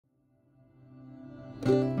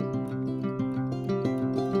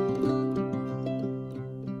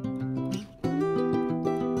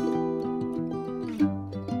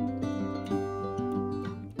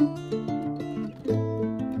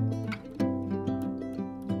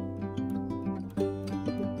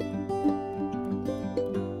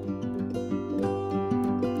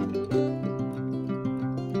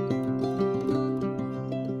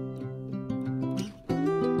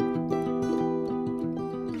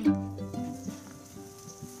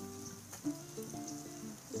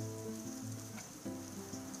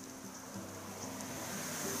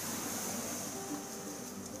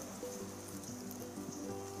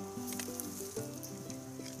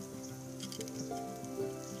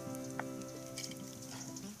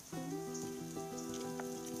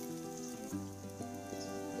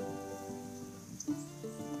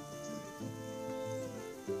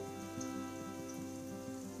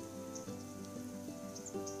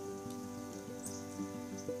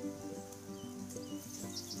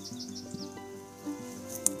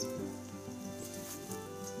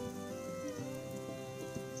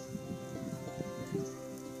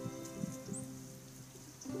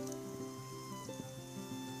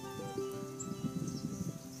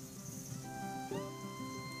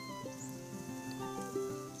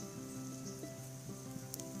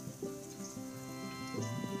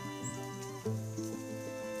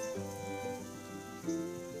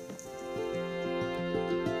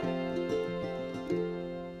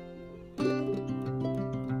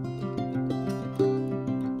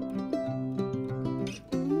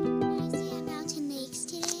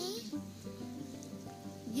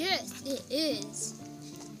It is.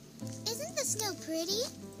 Isn't the snow pretty?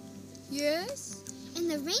 Yes. And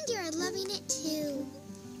the reindeer are loving it too.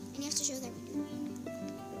 And you have to show that reindeer.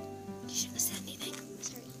 You shouldn't have said anything.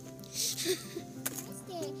 Sorry. Can I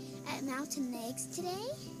stay at Mountain Lakes today?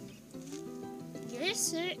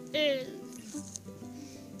 Yes, it is.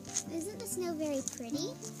 Isn't the snow very pretty?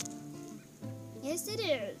 Yes, it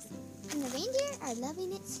is. And the reindeer are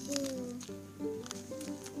loving it too.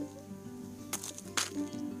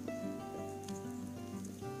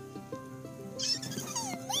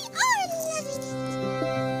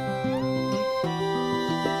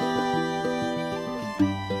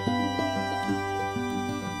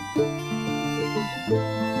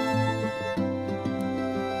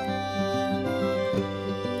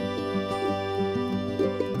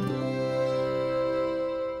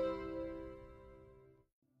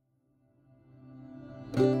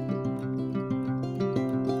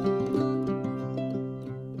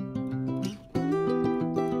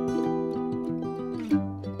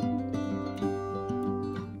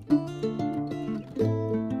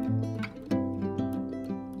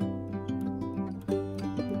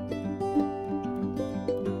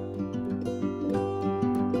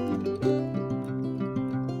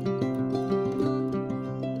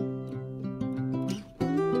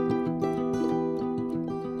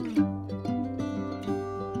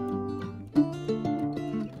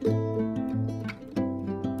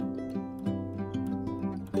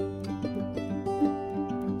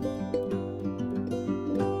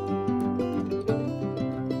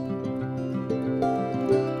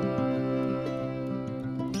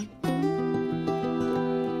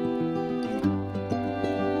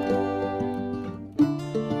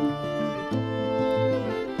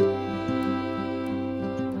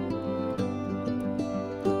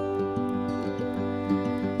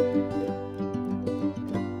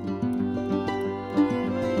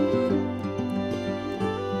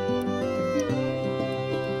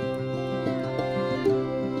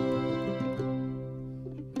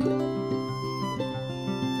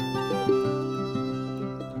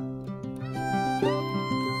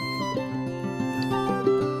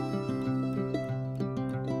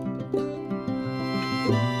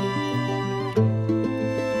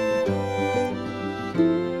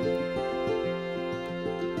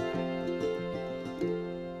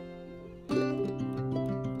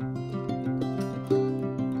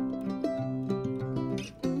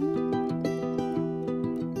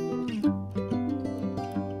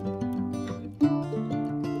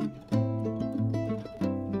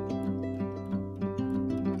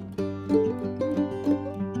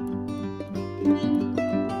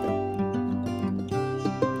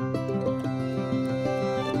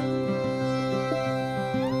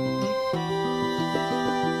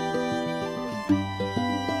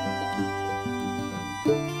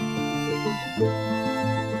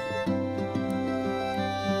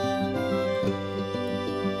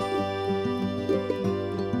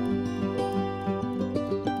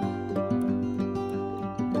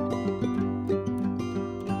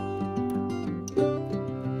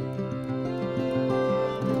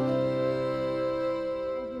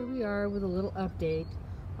 update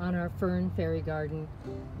on our fern fairy garden.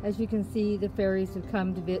 As you can see, the fairies have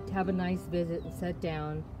come to have a nice visit and sit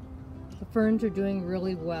down. The ferns are doing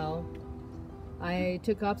really well. I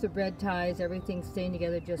took off the bread ties. Everything's staying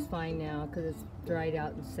together just fine now because it's dried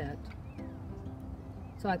out and set.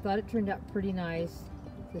 So I thought it turned out pretty nice.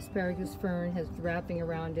 The asparagus fern has wrapping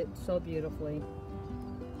around it so beautifully.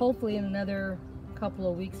 Hopefully in another couple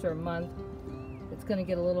of weeks or a month, it's going to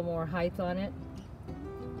get a little more height on it.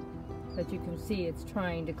 But you can see it's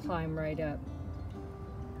trying to climb right up.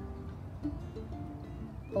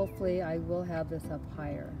 Hopefully I will have this up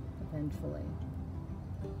higher eventually.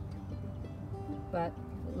 But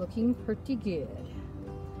looking pretty good.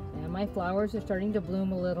 And my flowers are starting to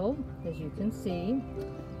bloom a little, as you can see.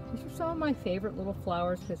 These are some of my favorite little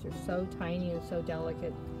flowers because they're so tiny and so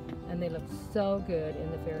delicate, and they look so good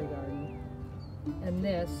in the fairy garden. And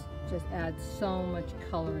this just adds so much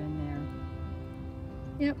color in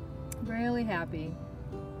there. Yep, really happy.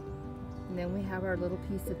 And then we have our little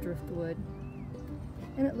piece of driftwood.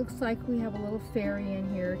 And it looks like we have a little fairy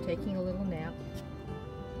in here taking a little nap.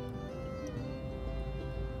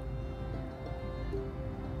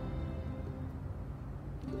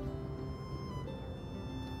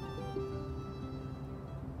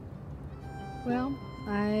 Well,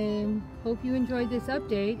 I hope you enjoyed this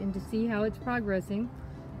update and to see how it's progressing.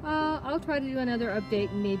 I'll try to do another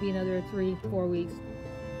update in maybe another 3-4 weeks.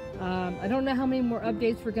 I don't know how many more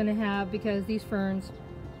updates we're going to have because these ferns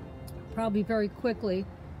probably very quickly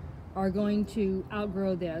are going to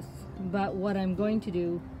outgrow this. But what I'm going to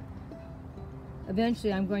do,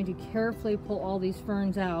 eventually I'm going to carefully pull all these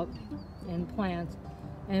ferns out and plants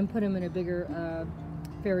and put them in a bigger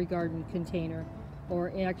fairy garden container,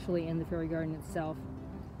 or actually in the fairy garden itself.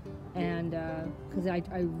 And because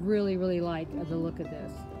I really like the look of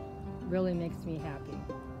this. Really makes me happy.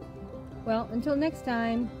 Well, until next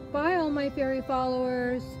time, bye all my fairy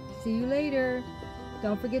followers. See you later.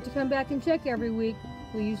 Don't forget to come back and check every week.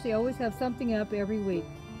 We usually always have something up every week.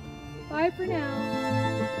 Bye for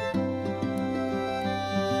now.